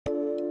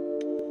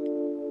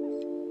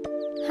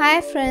Hi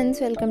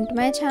friends, welcome to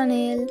my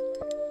channel.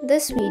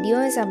 This video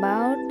is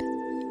about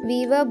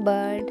Weaver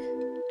bird.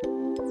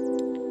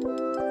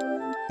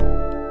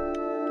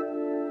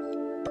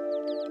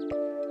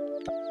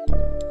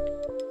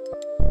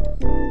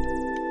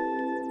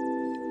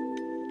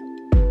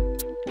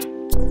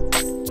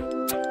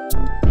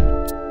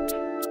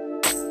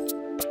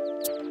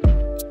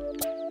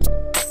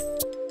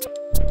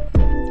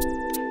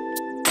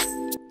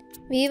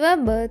 Weaver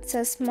birds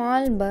are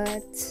small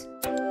birds.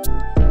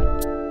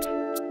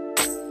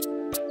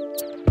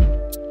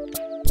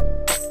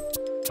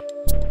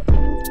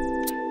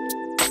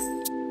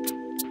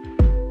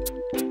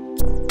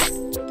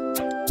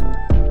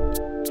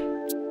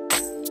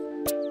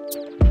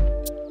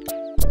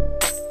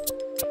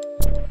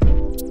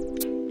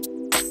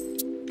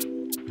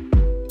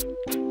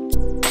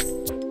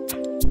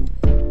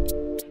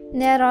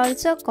 They are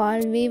also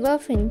called weaver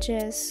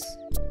finches.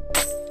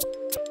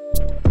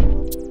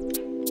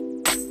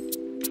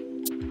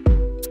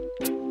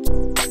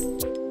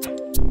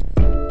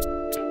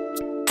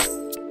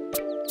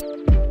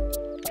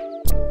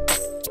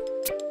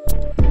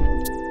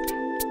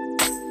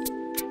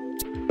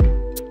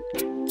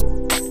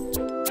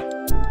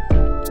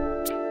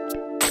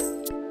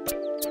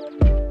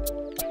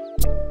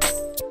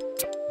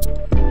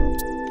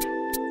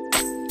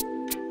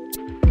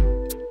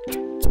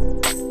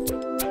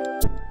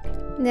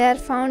 They are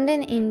found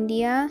in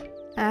India,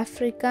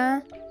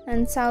 Africa,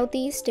 and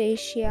Southeast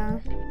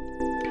Asia.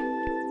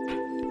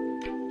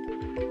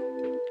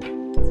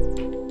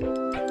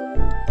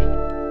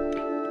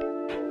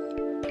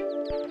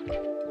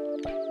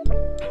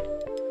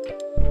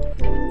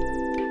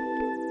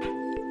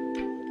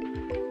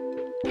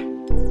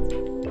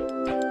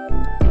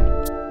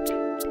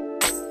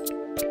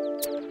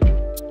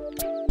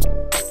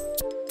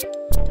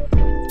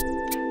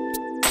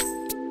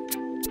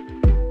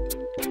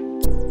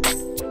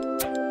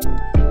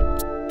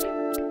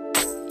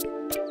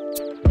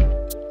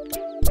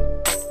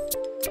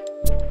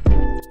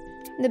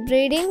 The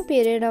breeding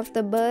period of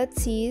the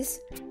birds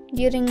is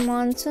during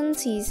monsoon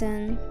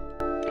season.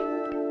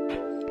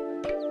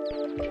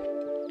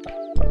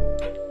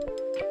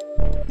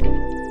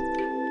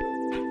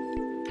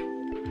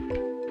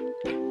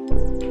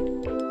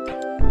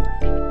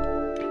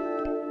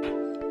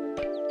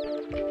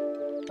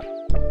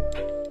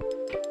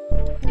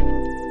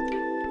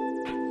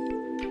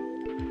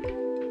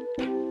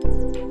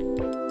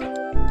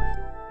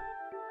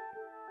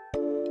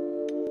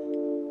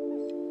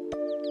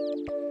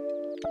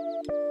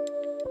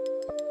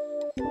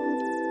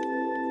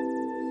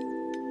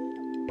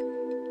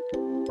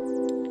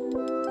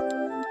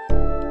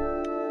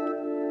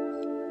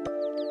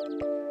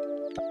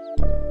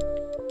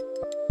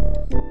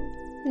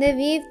 They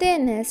weave their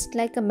nest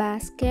like a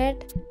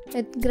basket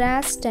with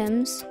grass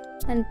stems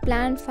and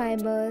plant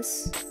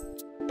fibers.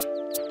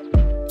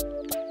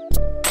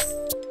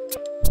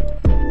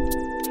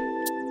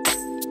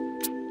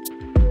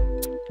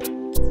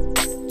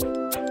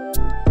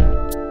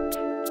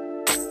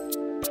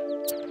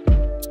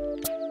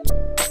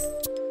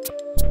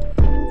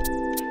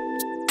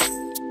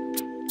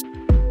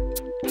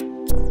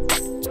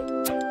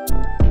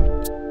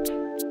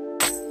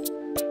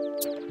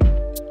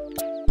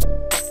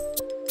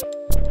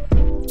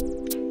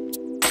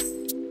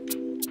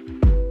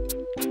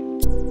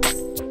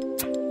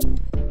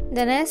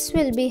 The nest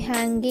will be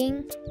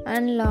hanging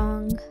and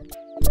long.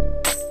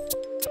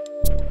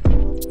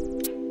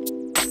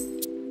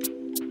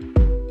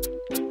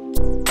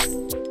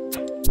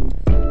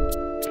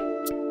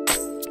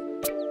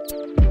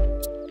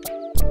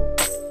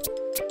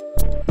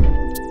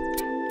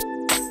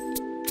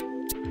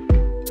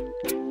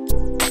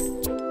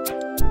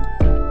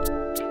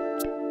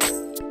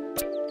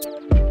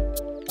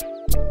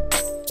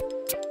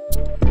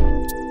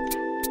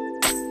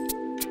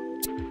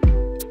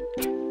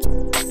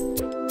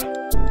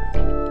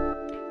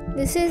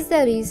 This is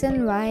the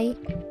reason why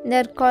they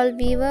are called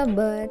weaver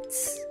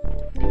birds.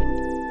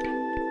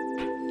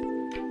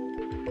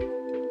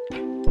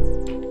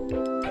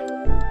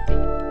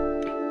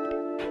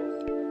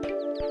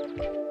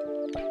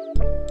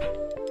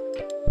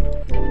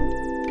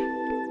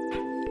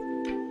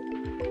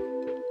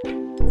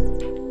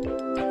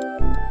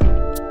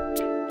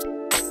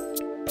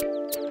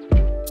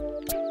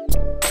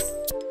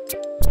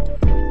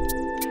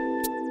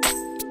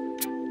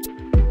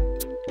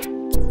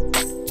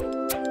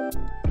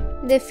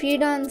 They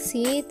feed on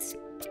seeds,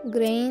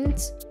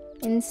 grains,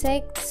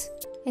 insects,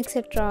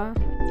 etc.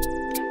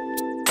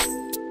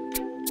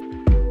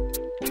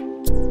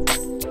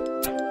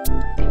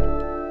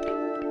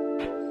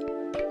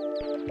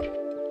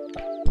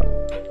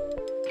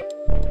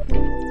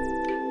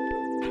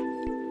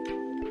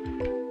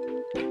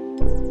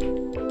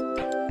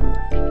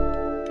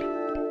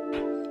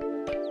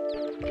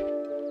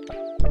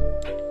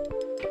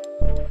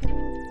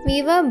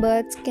 Weaver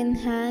birds can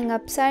hang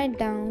upside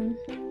down.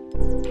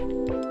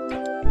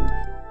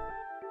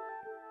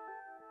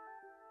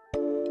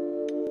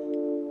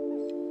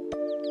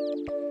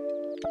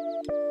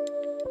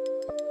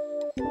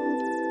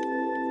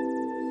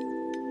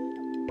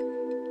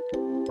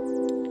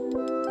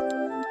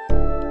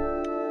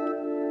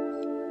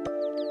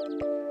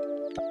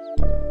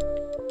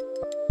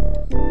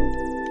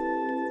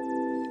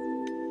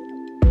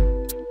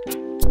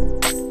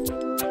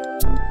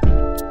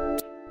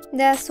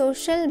 They are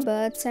social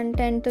birds and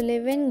tend to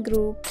live in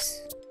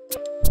groups.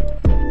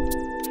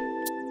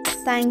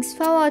 Thanks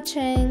for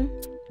watching.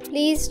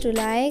 Please do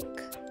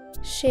like,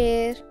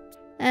 share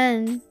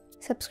and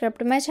subscribe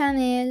to my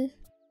channel.